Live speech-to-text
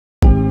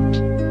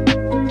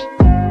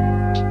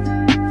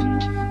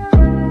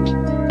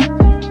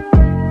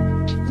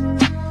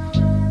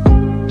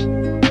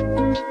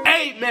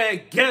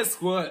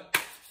Guess what?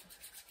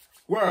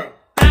 We're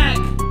back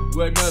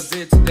with another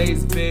vid.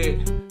 Today's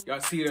vid. Y'all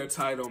see their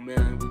title,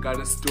 man. We got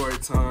a story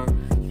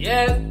time.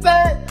 Yes,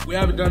 but we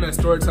haven't done a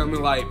story time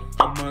in like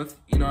a month.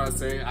 You know what I'm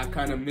saying? I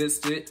kind of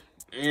missed it.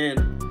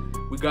 And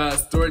we got a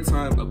story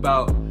time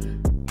about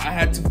I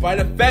had to fight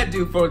a fat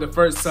dude for the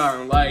first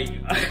time. Like,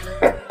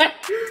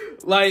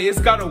 like it's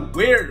kind of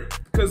weird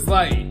because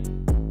like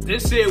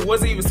this shit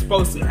wasn't even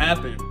supposed to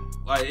happen.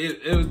 Like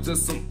it was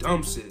just some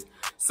dumb shit.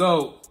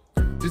 So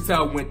this is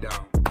how it went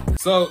down.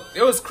 So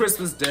it was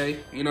Christmas Day,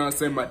 you know what I'm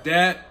saying? My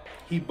dad,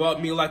 he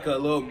bought me like a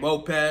little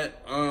moped.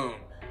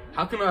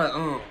 How can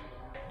I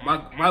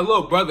my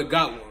little brother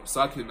got one,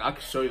 so I can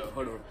show you.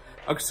 Hold on.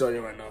 I can show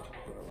you right now.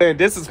 And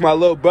this is my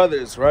little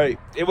brother's, right?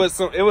 It was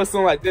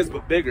something like this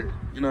but bigger.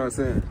 You know what I'm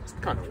saying? It's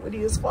kind of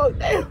witty as fuck,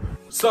 damn.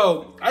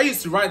 So I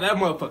used to ride that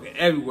motherfucker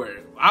everywhere.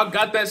 I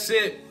got that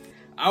shit.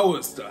 I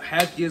was the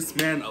happiest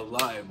man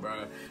alive,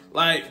 bro.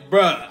 Like,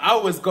 bro, I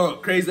was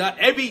going crazy.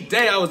 Every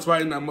day I was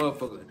riding that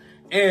motherfucker.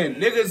 And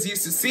niggas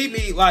used to see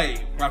me,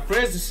 like, my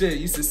friends and shit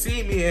used to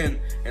see me and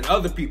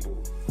other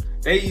people.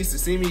 They used to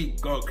see me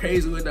go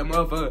crazy with that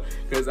motherfucker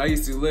because I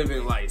used to live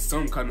in, like,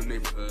 some kind of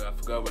neighborhood. I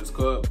forgot what it's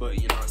called, but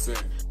you know what I'm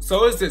saying.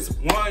 So it's this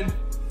one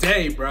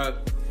day, bro.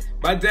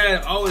 My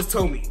dad always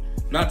told me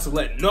not to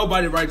let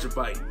nobody ride your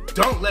bike.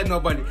 Don't let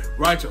nobody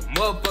ride your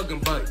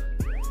motherfucking bike.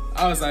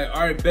 I was like,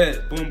 all right,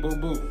 bet. Boom, boom,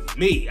 boom.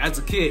 Me, as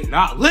a kid,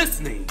 not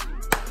listening.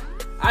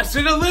 I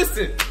should have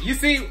listened. You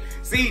see,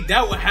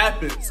 that what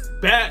happens.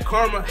 Bad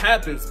karma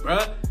happens,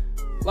 bruh.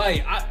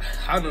 Like,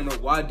 I don't know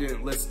why I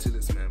didn't listen to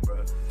this man,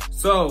 bruh.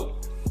 So,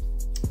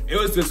 it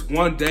was this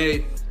one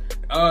day,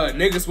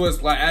 niggas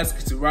was like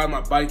asking to ride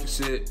my bike and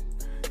shit.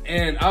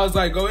 And I was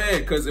like, go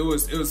ahead, cause it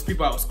was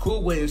people I was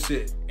cool with and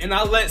shit. And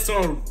I let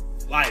someone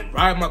like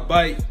ride my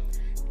bike,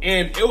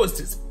 and it was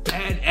this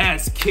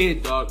badass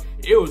kid, dog.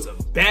 It was a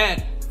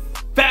bad,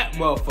 fat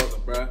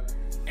motherfucker, bruh.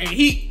 And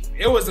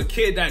it was a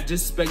kid that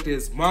disrespected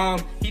his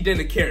mom. He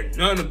didn't care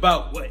none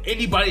about what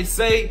anybody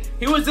say.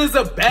 He was just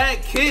a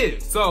bad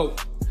kid. So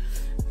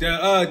the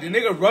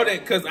nigga wrote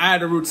it because I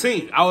had a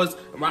routine. I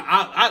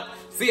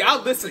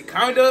listened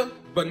kinda,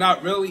 but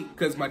not really,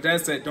 because my dad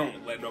said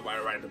don't let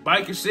nobody ride the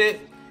bike and shit.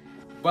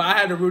 But I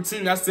had a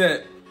routine. I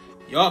said,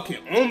 y'all can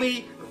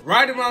only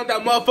ride around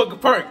that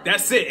motherfucking park.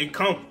 That's it, and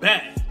come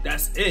back.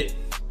 That's it.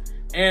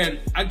 And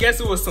I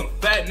guess it was some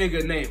fat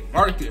nigga named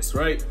Marcus,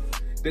 right?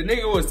 The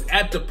nigga was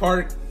at the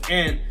park,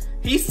 and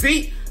he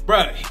seen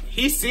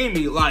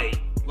me like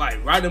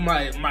riding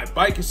my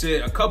bike and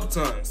shit a couple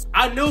times.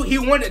 I knew he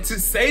wanted to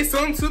say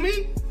something to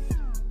me,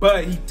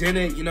 but he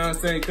didn't, you know what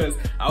I'm saying? Cause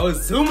I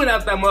was zooming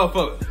out that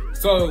motherfucker.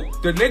 So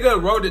the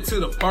nigga rode it to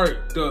the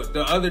park.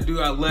 The other dude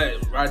I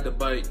let ride the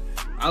bike.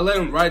 I let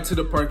him ride to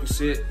the park and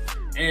shit.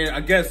 And I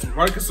guess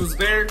Marcus was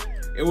there.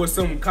 It was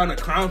some kind of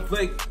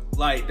conflict.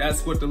 Like,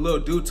 that's what the little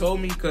dude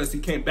told me, cause he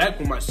came back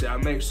with my shit. I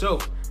made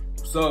sure.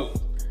 So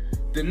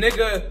the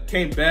nigga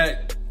came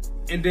back,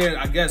 and then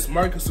I guess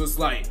Marcus was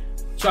like,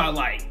 try to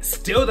like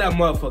steal that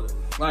motherfucker.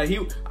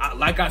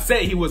 Like I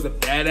said, he was a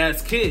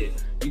badass kid.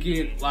 You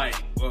can like,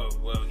 well,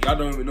 y'all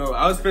don't even know.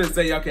 I was finna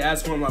say y'all can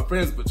ask one of my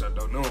friends, but y'all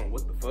don't know him.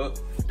 What the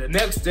fuck? The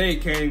next day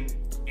came,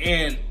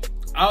 and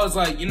I was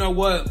like, you know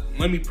what?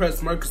 Let me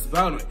press Marcus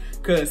about it,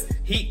 cause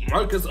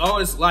Marcus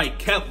always like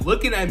kept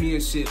looking at me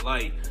and shit.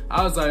 Like,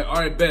 I was like, all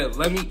right, bet.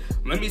 Let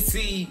me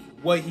see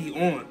what he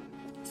on.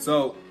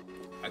 So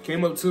I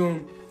came up to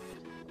him.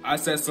 I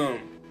said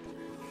something.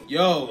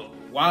 Yo,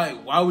 why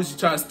would you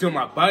try to steal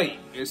my bike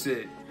and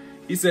shit?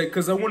 He said,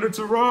 cause I wanted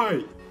to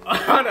ride.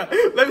 Hold on,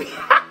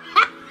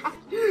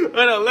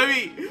 let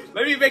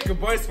me make a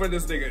voice for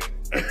this nigga.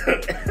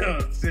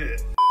 Oh,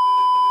 shit.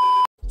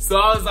 So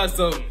I was like,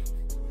 so,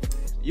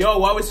 yo,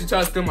 why would you try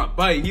to steal my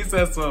bike? He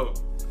said, so,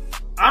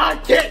 I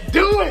can't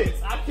do it.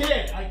 I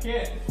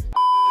can't.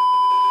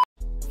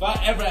 If I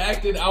ever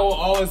acted, I will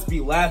always be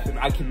laughing.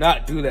 I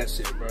cannot do that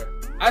shit, bro.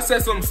 I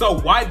said something, so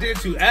why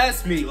didn't you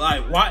ask me?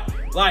 Like, why?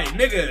 Like,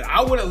 nigga,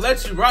 I would've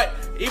let you ride,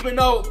 even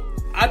though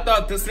I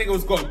thought this nigga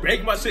was gonna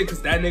break my shit,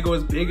 cause that nigga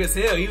was big as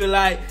hell. He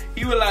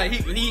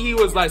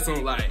was like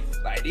some like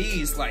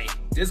these, like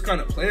this kind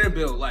of player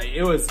build. Like,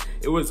 it was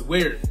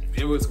weird.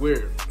 It was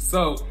weird.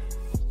 So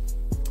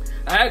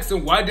I asked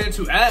him, why didn't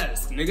you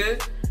ask,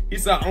 nigga? He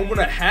said, I'm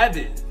gonna have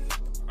it.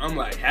 I'm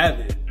like, have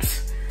it?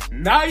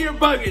 Now you're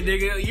bugging,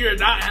 nigga. You're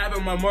not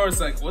having my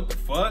motorcycle. What the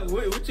fuck?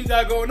 What you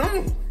got going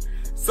on?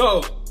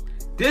 So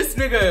this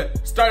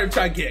nigga started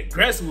trying to get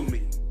aggressive with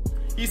me.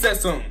 He said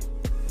something.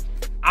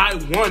 I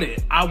want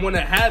it. I want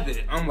to have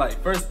it. I'm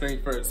like, first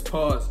thing first,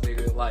 pause,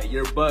 nigga. Like,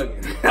 you're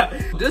bugging.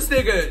 This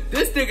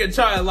nigga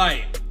tried to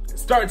like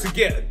start to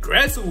get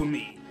aggressive with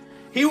me.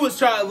 He was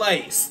trying to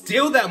like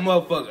steal that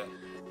motherfucker.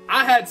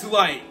 I had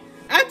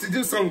to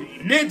do some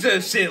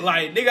ninja shit.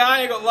 Like, nigga,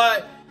 I ain't gonna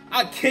lie.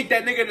 I kicked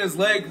that nigga in his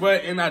leg, bro,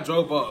 and I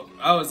drove off.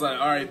 I was like,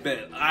 all right,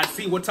 bet. I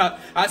see what type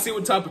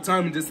of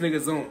timing this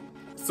nigga's on.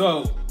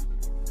 So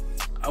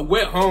I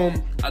went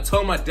home. I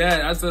told my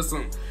dad. I said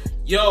something.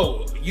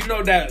 Yo, you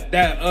know that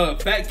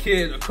fat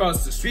kid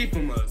across the street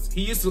from us?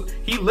 He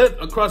lived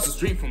across the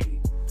street from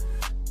me.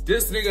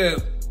 this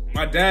nigga,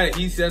 my dad,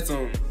 he said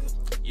some,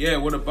 yeah,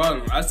 what about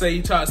him? I said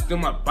he tried to steal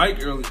my bike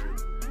earlier.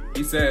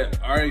 He said,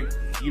 all right,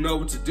 you know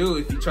what to do.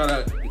 If he try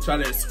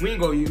to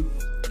swing on you,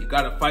 you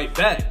gotta fight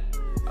back.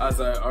 I was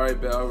like, all right,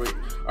 bet, I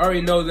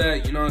already know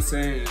that, you know what I'm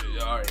saying?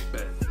 All right,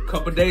 bet. A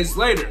couple days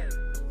later,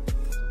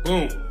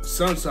 boom,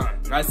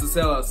 sunshine, nice as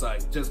hell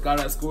outside. Just got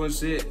out of school and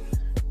shit.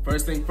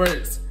 First thing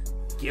first,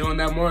 get on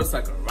that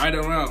motorcycle, ride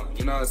around,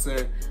 you know what I'm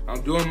saying?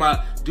 I'm doing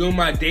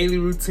my daily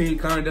routine,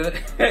 kinda,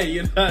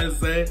 you know what I'm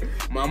saying?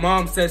 My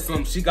mom said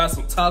she got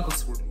some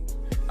tacos for me.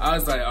 I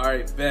was like, all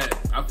right, bet.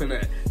 I'm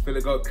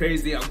finna go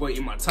crazy. I'm gonna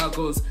eat my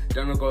tacos,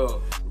 then I'm gonna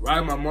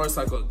ride my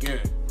motorcycle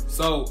again.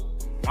 So,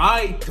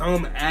 my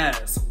dumb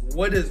ass,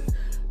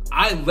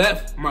 I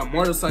left my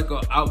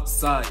motorcycle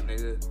outside,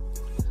 nigga.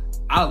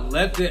 I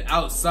left it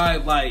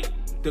outside, like,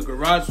 the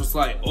garage was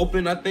like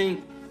open, I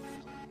think.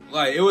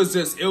 Like, it was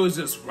just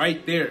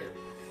right there.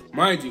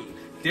 Mind you,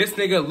 this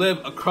nigga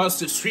lived across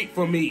the street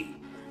from me.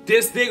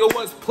 This nigga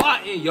was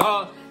plotting,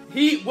 y'all.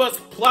 He was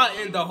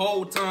plotting the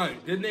whole time.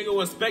 This nigga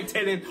was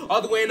spectating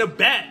all the way in the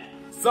back.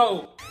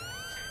 So,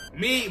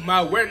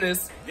 my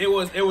awareness, it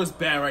was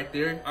bad right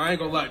there. I ain't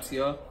gonna lie to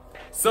y'all.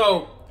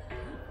 So,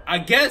 I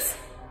guess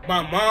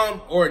my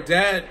mom or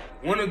dad,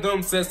 one of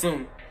them said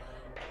some,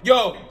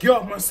 yo, get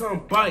off my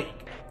son's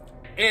bike.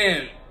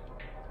 And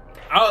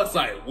I was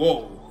like,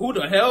 whoa, who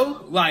the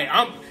hell? Like,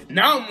 I'm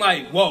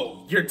like,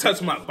 whoa, you're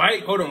touching my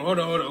bike? Hold on.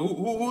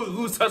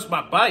 Who touched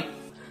my bike?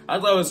 I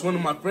thought it was one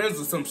of my friends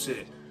or some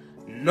shit.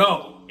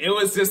 No, it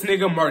was this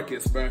nigga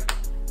Marcus, bro.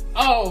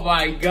 Oh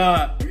my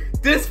God.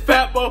 This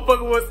fat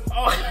motherfucker was,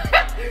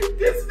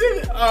 this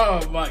nigga,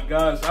 oh my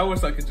gosh. I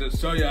wish I could just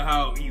show you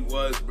how he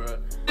was, bro.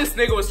 This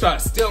nigga was trying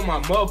to steal my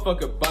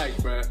motherfucking bike,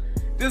 bro.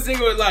 This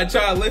nigga was like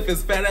trying to lift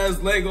his fat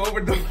ass leg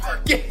over the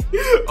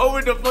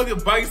fucking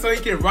bike so he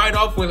can ride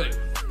off with it.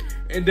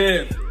 And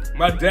then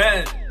my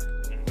dad,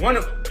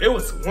 it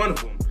was one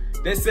of them.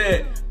 They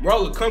said,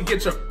 Marla, come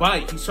get your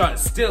bike. He's trying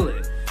to steal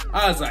it.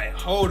 I was like,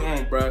 hold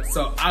on, bro.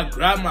 So I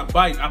grabbed my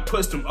bike, I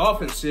pushed him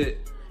off and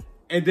shit.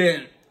 And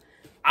then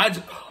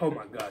oh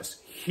my gosh,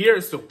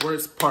 here's the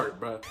worst part,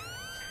 bro.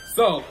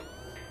 So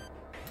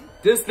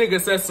this nigga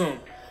said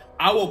something,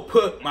 I will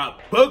put my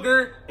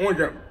booger on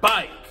your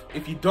bike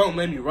if you don't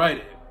let me ride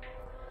it.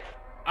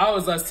 I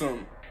was like,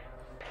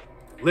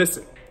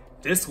 listen,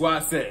 this is what I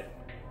said.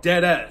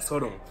 Dead ass,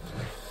 hold on.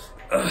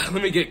 Let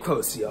me get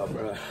close to y'all,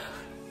 bro.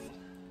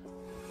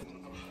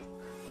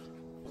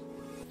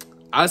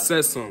 I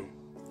said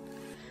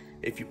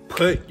if you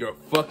put your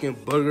fucking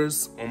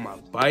boogers on my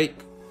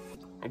bike,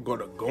 I'm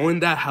gonna go in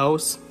that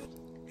house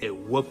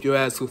and whoop your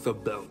ass with a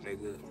belt,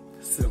 nigga.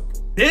 Simple.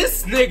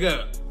 This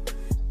nigga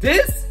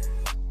did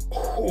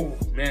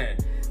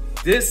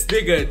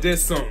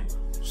some.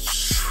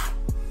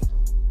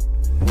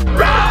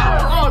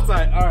 I was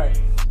like, all right.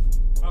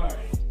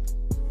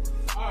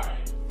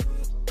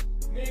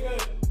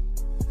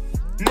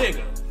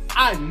 Nigga,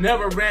 I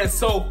never ran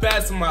so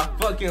fast in my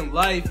fucking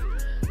life.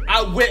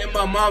 I went in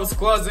my mom's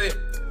closet,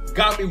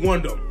 got me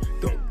one of them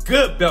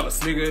good belts,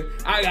 nigga.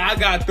 I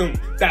got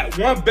that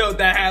one belt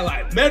that had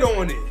like metal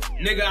on it.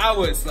 Nigga, I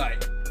was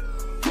like,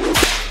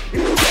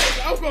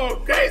 I'm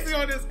going crazy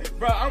on this,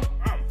 bro. I'm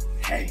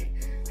hey,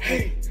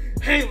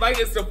 like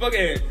it's the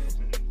fucking,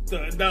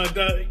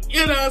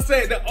 you know what I'm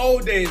saying, the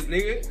old days,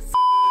 nigga.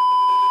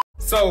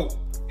 So,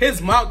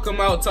 his mom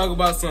come out talk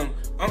about some,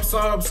 I'm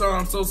so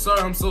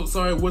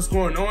sorry, what's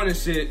going on and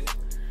shit.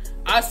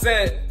 I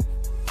said,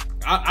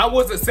 I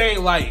wasn't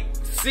saying like,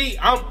 see,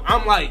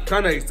 I'm like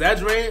kind of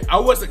exaggerating. I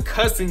wasn't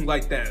cussing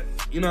like that,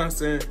 you know what I'm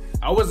saying?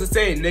 I wasn't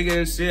saying nigga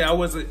and shit. I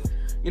wasn't,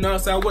 you know what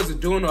I'm saying? I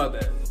wasn't doing all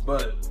that.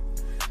 But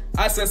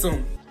I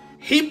said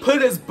he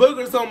put his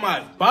boogers on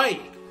my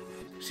bike.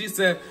 She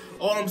said,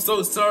 oh, I'm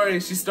so sorry.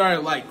 She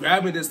started like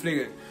grabbing this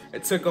nigga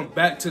and took him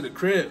back to the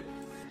crib.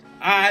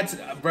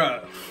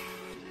 Bruh,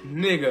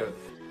 nigga,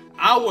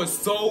 I was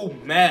so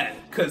mad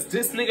because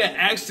this nigga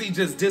actually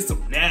just did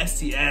some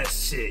nasty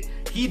ass shit.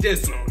 He did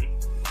some,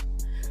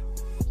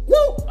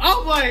 woo,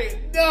 I'm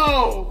like,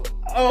 no.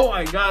 Oh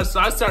my gosh, so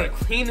I started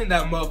cleaning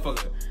that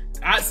motherfucker.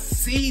 I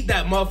see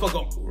that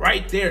motherfucker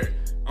right there.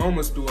 I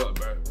almost threw up,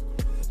 bro.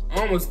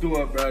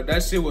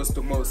 That shit was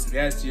the most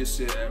nastiest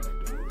shit ever,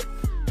 dude.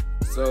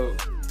 So,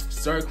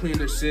 started cleaning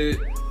the shit.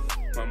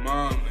 My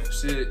mom and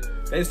shit,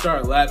 they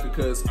started laughing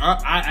because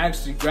I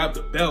actually grabbed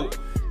the belt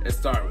and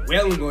started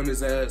wailing on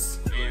his ass,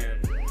 and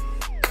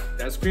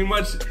that's pretty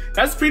much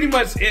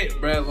it,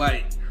 bro.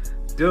 Like,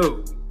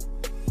 dude,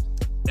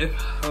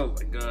 oh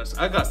my gosh,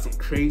 I got some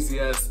crazy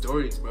ass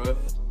stories, bro.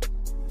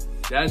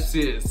 That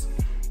shit is,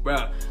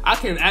 bro. I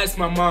can ask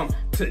my mom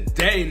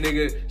today,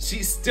 nigga.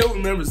 She still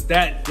remembers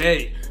that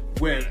day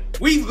when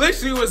we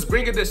literally was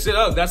bringing this shit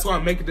up. That's why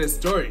I'm making this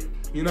story.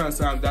 You know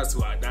what I'm saying? That's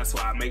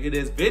why I'm making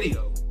this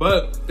video.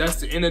 But that's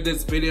the end of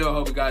this video. I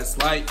hope you guys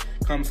like,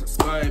 comment,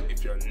 subscribe.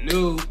 If you're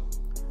new,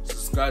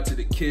 subscribe to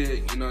the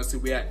kid. You know what I'm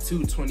saying? We at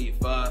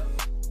 225.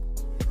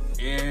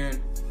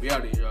 And we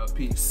out of here, y'all.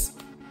 Peace.